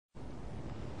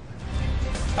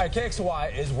Hi,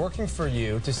 KXLY is working for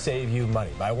you to save you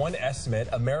money. By one estimate,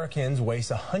 Americans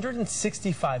waste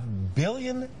 $165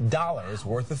 billion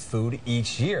worth of food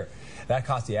each year. That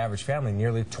costs the average family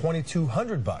nearly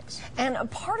 $2,200. And a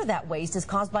part of that waste is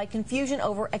caused by confusion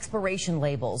over expiration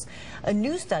labels. A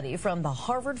new study from the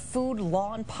Harvard Food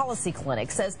Law and Policy Clinic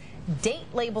says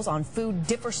date labels on food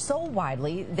differ so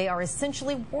widely they are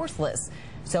essentially worthless.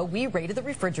 So we raided the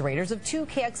refrigerators of 2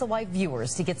 KXLY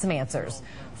viewers to get some answers.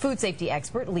 Food safety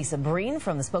expert Lisa Breen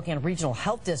from the Spokane Regional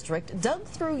Health District dug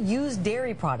through used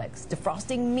dairy products,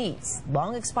 defrosting meats,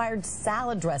 long expired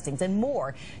salad dressings, and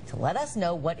more to let us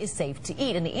know what is safe to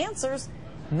eat. And the answers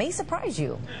may surprise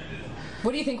you.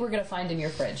 What do you think we're going to find in your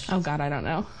fridge? Oh, God, I don't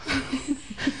know.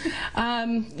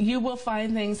 You will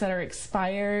find things that are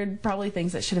expired, probably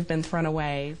things that should have been thrown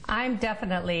away. I'm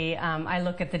definitely, I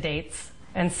look at the dates.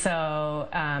 And so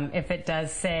if it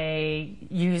does say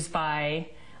used by,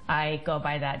 I go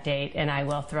by that date and I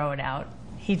will throw it out.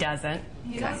 He doesn't.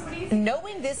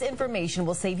 Knowing this information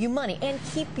will save you money and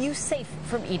keep you safe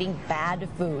from eating bad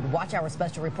food. Watch our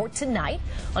special report tonight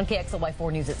on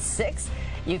KXLY4 News at 6.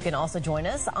 You can also join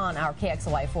us on our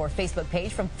KXLY4 Facebook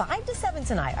page from 5 to 7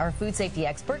 tonight. Our food safety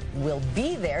expert will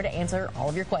be there to answer all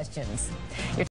of your questions.